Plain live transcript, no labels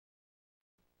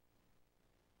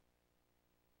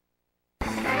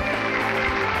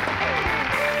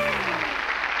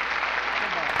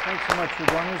so much for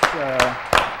joining us.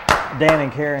 Dan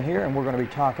and Karen here, and we're going to be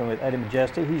talking with Eddie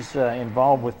Majesty. He's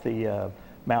involved with the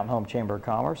Mountain Home Chamber of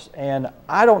Commerce, and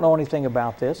I don't know anything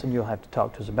about this, and you'll have to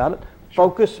talk to us about it. Sure.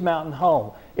 Focus Mountain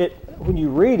Home. When you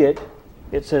read it,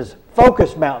 it says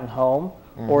Focus Mountain Home,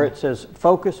 or it says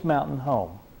Focus Mountain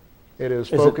Home. It is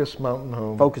Focus Mountain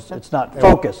Home. Focus. It's not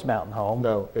Focus Mountain Home.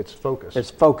 No, it's Focus.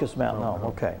 It's Focus Mountain Home.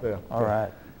 Okay. Yeah. All right.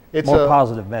 It's more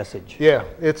positive message. Yeah.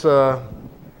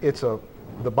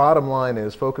 The bottom line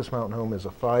is Focus Mountain Home is a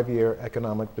 5-year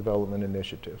economic development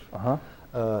initiative.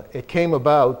 It came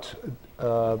about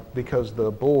because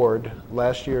the board,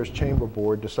 last year's chamber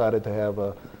board, decided to have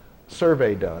a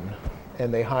survey done,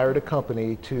 and they hired a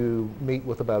company to meet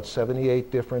with about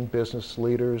 78 different business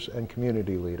leaders and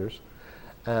community leaders.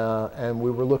 And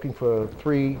we were looking for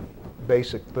 3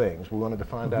 basic things. We wanted to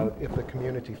find out if the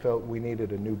community felt we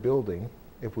needed a new building,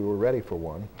 if we were ready for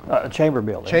one. A chamber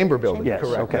building. Chamber building, yes,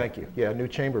 correct, okay. Thank you. Yeah, a new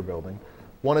chamber building.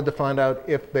 Wanted to find out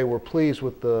if they were pleased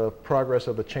with the progress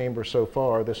of the chamber so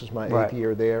far. This is my 8th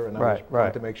year there, and I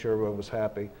wanted to make sure everyone was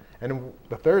happy. And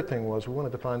the third thing was we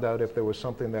wanted to find out if there was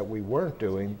something that we weren't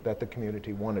doing that the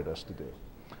community wanted us to do.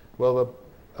 Well,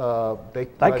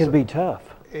 that could be tough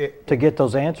to get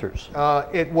those answers.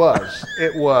 It was.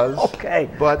 Okay.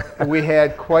 But we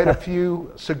had quite a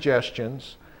few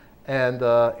suggestions, and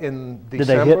in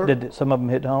December... Did some of them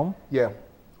hit home? Yeah.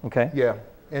 Okay. Yeah.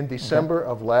 In December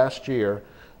of last year,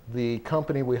 the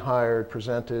company we hired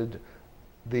presented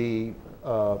the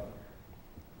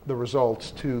results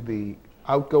to the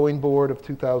outgoing board of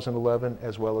 2011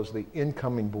 as well as the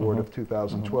incoming board of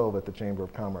 2012 at the Chamber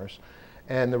of Commerce.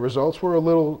 And the results were a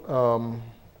little,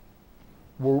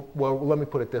 well, let me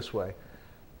put it this way.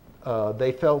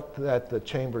 They felt that the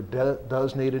chamber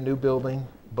does need a new building,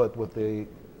 but with the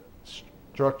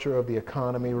structure of the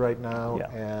economy right now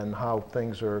and how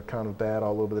things are kind of bad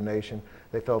all over the nation,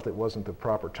 they felt it wasn't the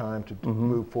proper time to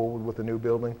move forward with a new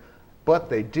building. But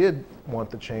they did want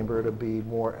the chamber to be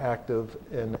more active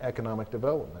in economic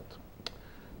development.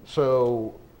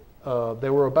 So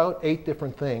there were about 8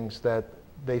 different things that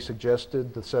they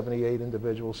suggested, the 78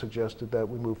 individuals suggested that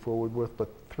we move forward with, but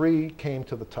 3 came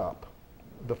to the top.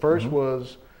 The first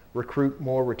was recruit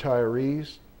more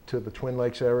retirees to the Twin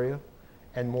Lakes area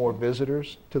and more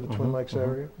visitors to the Twin Lakes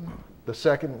area. The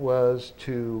second was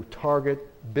to target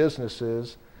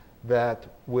businesses that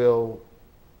will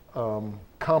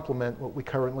complement what we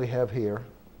currently have here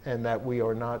and that we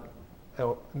are not,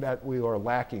 that we are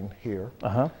lacking here.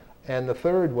 And the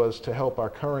third was to help our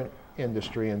current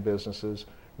industry and businesses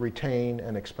retain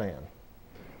and expand.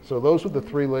 So those were the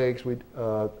 3 legs we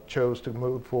chose to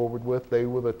move forward with.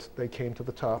 They came to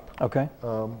the top. Okay.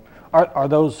 Are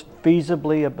those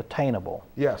feasibly obtainable?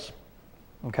 Yes.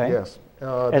 Okay. Yes.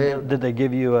 And did they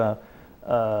give you a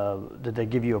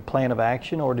plan of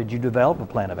action, or did you develop a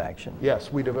plan of action?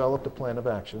 Yes, we developed a plan of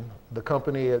action. The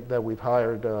company that we've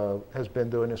hired has been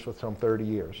doing this for some 30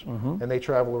 years, and they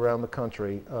travel around the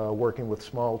country working with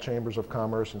small chambers of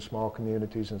commerce and small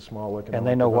communities and small economic and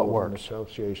they know what development works.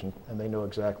 associations, and they know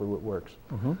exactly what works.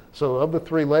 So of the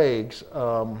 3 legs,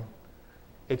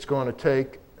 it's going to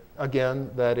take, again,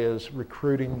 that is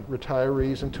recruiting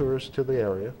retirees and tourists to the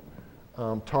area,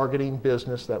 targeting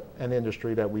business and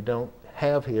industry that we don't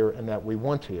have here and that we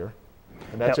want here,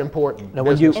 and that's important. Now,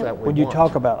 when you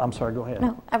talk about, I'm sorry, go ahead.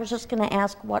 No, I was just going to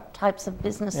ask what types of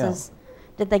businesses,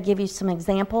 did they give you some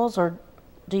examples, or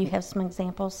do you have some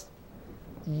examples?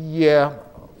 Yeah,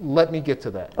 let me get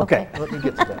to that. Okay. Let me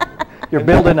get to that. You're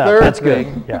building up, that's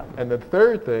good. Yeah. And the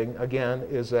third thing, again,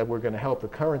 is that we're going to help the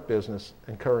current business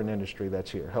and current industry that's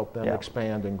here, help them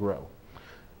expand and grow.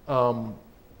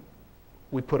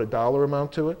 We put a dollar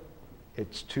amount to it.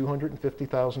 It's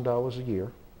 $250,000 a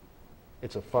year.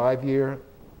 It's a 5-year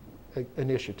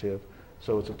initiative,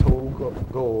 so it's a total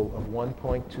goal of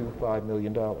 $1.25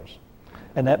 million.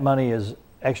 And that money is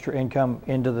extra income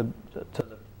into the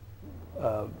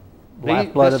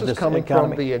lifeblood of this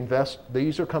economy?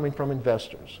 These are coming from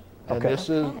investors. And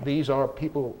these are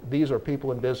people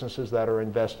and businesses that are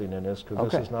investing in this,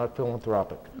 because this is not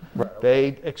philanthropic.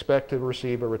 They expect to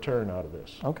receive a return out of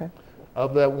this. Okay.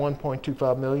 Of that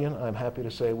 $1.25 million, I'm happy to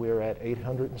say we are at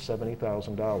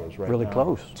 $870,000 right now. Really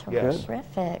close. Yes.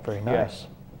 Terrific. Very nice.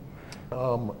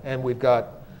 And we've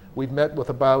met with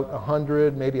about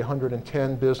 100, maybe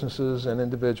 110 businesses and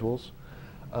individuals.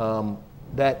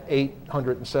 That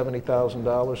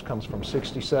 $870,000 comes from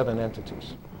 67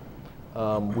 entities.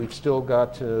 We've still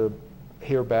got to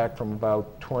hear back from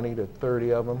about 20 to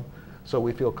 30 of them, so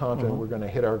we feel confident we're going to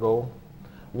hit our goal.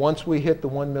 Once we hit the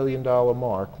 $1 million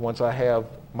mark, once I have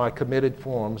my committed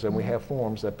forms, and we have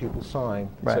forms that people sign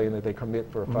saying that they commit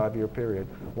for a 5-year period.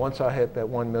 Once I hit that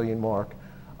 1 million mark,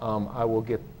 I will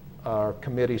get our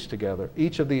committees together.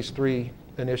 Each of these 3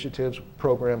 initiatives,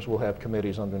 programs will have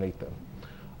committees underneath them.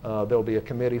 There'll be a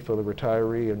committee for the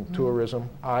retiree and tourism.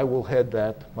 I will head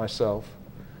that myself.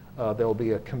 There'll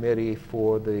be a committee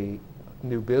for the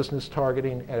new business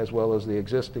targeting as well as the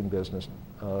existing business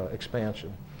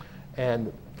expansion.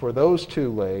 And for those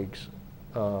 2 legs,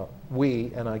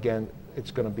 and again,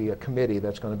 it's going to be a committee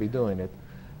that's going to be doing it,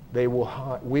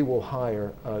 we will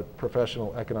hire a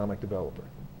professional economic developer.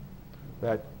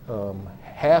 That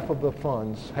half of the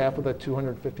funds, half of the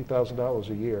 $250,000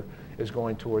 a year is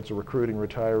going towards recruiting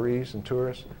retirees and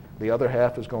tourists. The other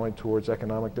half is going towards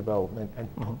economic development, and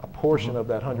a portion of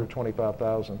that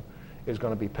 $125,000 is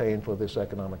going to be paying for this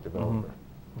economic developer.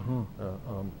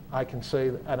 I can say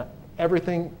that, and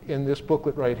everything in this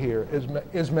booklet right here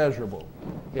is measurable.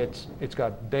 It's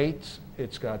got dates,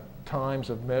 it's got times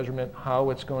of measurement,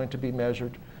 how it's going to be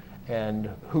measured, and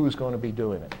who's going to be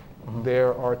doing it.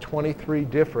 There are 23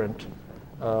 different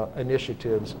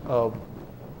initiatives of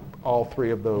all 3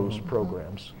 of those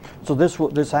programs. So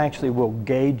this actually will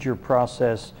gauge your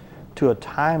process to a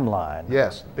timeline.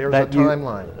 Yes, there's a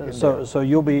timeline. So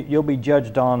you'll be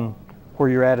judged on where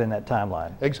you're at in that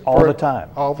timeline all the time.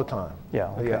 All the time. Yeah.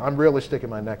 Okay. Yeah. I'm really sticking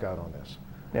my neck out on this.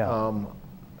 Yeah.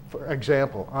 For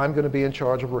example, I'm going to be in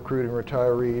charge of recruiting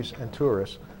retirees and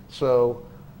tourists. So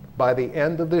by the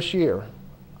end of this year,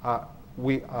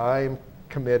 I'm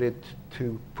committed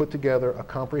to put together a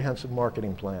comprehensive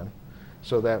marketing plan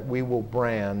so that we will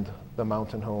brand the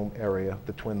Mountain Home area,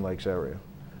 the Twin Lakes area.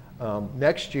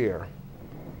 Next year,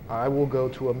 I will go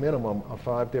to a minimum of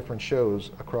 5 different shows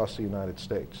across the United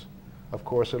States. Of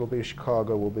course, it'll be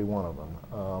Chicago will be one of them.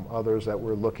 Others that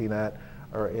we're looking at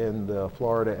are in the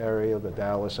Florida area, the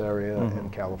Dallas area,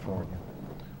 and California.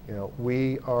 You know,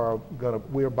 we are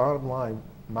bottom line,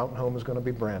 Mountain Home is going to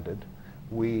be branded.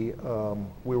 We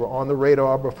were on the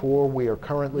radar before. We are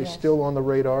currently still on the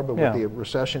radar, but with the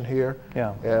recession here,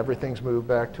 everything's moved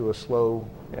back to a slow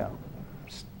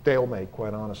stalemate,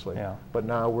 quite honestly. But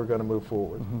now we're going to move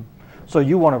forward. So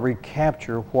you want to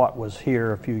recapture what was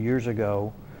here a few years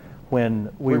ago when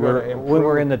we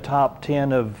were in the top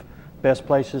 10 of best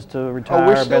places to retire. Oh,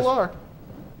 we still are.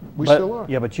 We still are.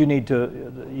 Yeah, but you need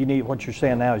what you're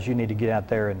saying now is you need to get out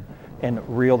there and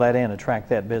reel that in, attract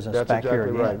that business back here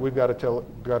again. That's exactly right. We've got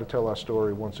to tell our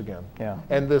story once again. Yeah.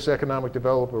 And this economic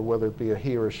developer, whether it be a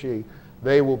he or she,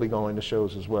 they will be going to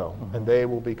shows as well, and they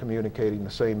will be communicating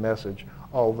the same message,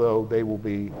 although they will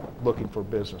be looking for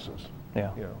businesses.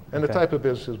 Yeah. You know, and the type of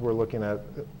businesses we're looking at,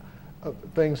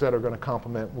 things that are going to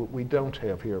complement what we don't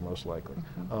have here, most likely.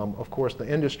 Of course, the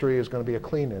industry is going to be a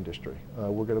clean industry.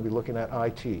 We're going to be looking at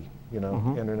IT, you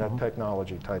know, internet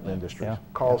technology type industries,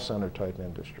 call center type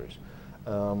industries.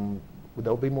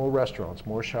 There'll be more restaurants,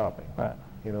 more shopping. Right.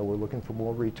 You know, we're looking for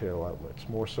more retail outlets,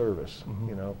 more service.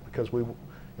 You know, because we,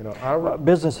 you know, our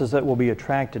businesses that will be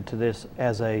attracted to this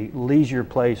as a leisure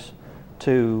place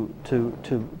to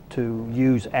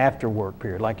use after work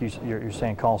period, like you're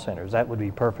saying, call centers. That would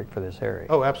be perfect for this area.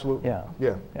 Oh, absolutely.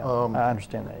 Yeah. I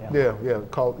understand that. Yeah.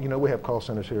 You know, we have call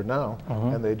centers here now,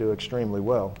 and they do extremely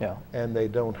well. Yeah. And they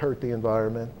don't hurt the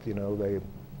environment. You know,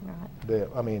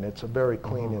 I mean, it's a very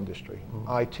clean industry.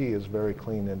 IT is a very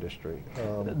clean industry.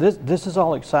 This is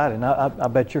all exciting. I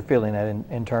bet you're feeling that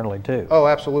internally too. Oh,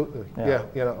 absolutely. Yeah.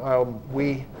 You know,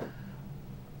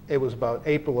 it was about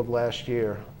April of last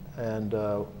year, and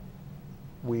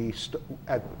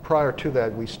prior to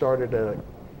that, we started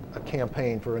a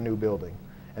campaign for a new building.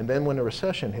 And then when the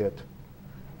recession hit,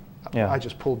 I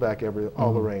just pulled back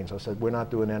all the reins. I said, we're not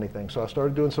doing anything. So I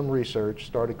started doing some research,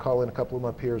 started calling a couple of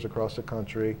my peers across the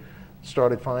country,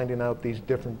 started finding out these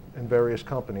different and various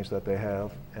companies that they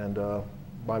have, and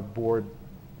my board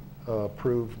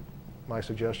approved my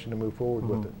suggestion to move forward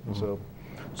with it.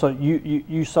 So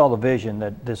you saw the vision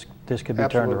that this could be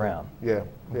turned around. Yeah,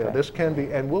 this can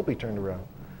be and will be turned around.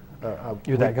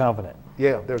 You're that confident?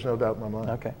 Yeah, there's no doubt in my mind.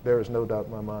 Okay. There is no doubt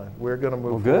in my mind. We're going to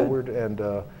move forward, and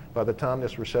by the time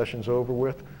this recession's over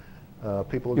with,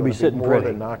 people are going to be more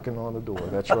than knocking on the door.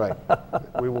 That's right.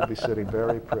 We will be sitting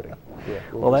very pretty. Yeah.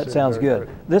 Well, that sounds good.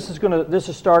 This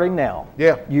is starting now.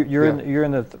 Yeah. You're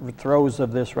in the throes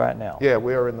of this right now. Yeah,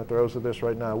 we are in the throes of this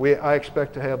right now. I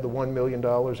expect to have the $1 million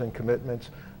in commitments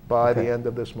by the end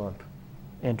of this month.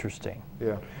 Interesting.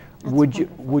 Yeah.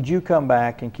 Would you come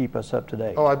back and keep us up to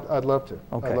date? Oh, I'd love to.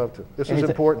 Okay. I'd love to. This is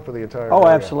important for the entire area. Oh,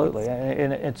 absolutely.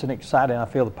 And it's an exciting, I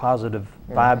feel the positive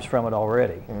vibes from it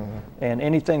already. And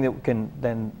anything that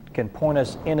can point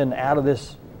us in and out of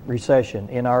this recession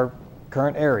in our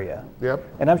current area. Yep.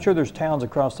 And I'm sure there's towns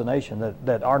across the nation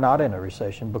that are not in a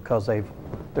recession because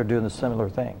they're doing the similar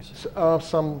things.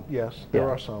 Some, yes, there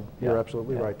are some. You're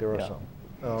absolutely right, there are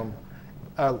some.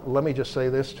 Let me just say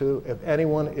this too, if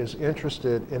anyone is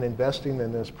interested in investing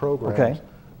in this program,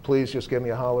 please just give me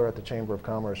a holler at the Chamber of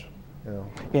Commerce. You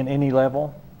know. In any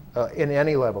level? In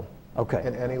any level. Okay.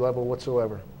 In any level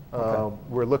whatsoever.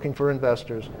 We're looking for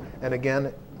investors, and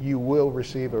again, you will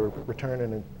receive a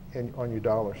return on your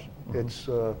dollars.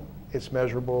 It's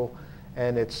measurable,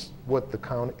 and it's what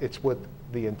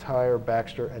the entire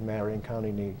Baxter and Marion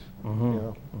County needs. You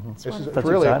know? This is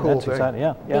really a cool thing.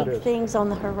 Exciting. Big things on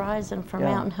the horizon for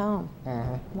Mountain Home.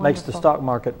 Makes the stock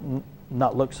market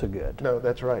not look so good. No,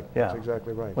 that's right. That's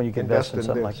exactly right. When you can invest in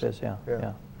something like this,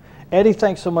 Eddie,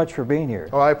 thanks so much for being here.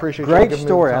 Oh, I appreciate you. Great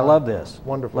story. I love this.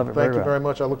 Wonderful. Love it Thank you very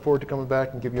much. I look forward to coming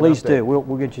back and give you an update. Please do.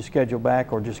 We'll get you scheduled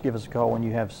back, or just give us a call when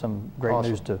you have some great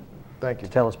news to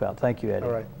tell us about. Thank you, Eddie.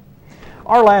 All right.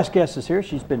 Our last guest is here.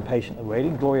 She's been patiently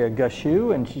waiting, Gloria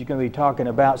Gushu, and she's going to be talking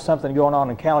about something going on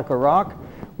in Calico Rock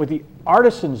with the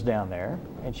artisans down there,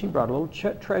 and she brought a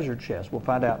little treasure chest. We'll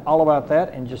find out all about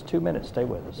that in just 2 minutes. Stay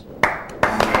with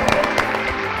us.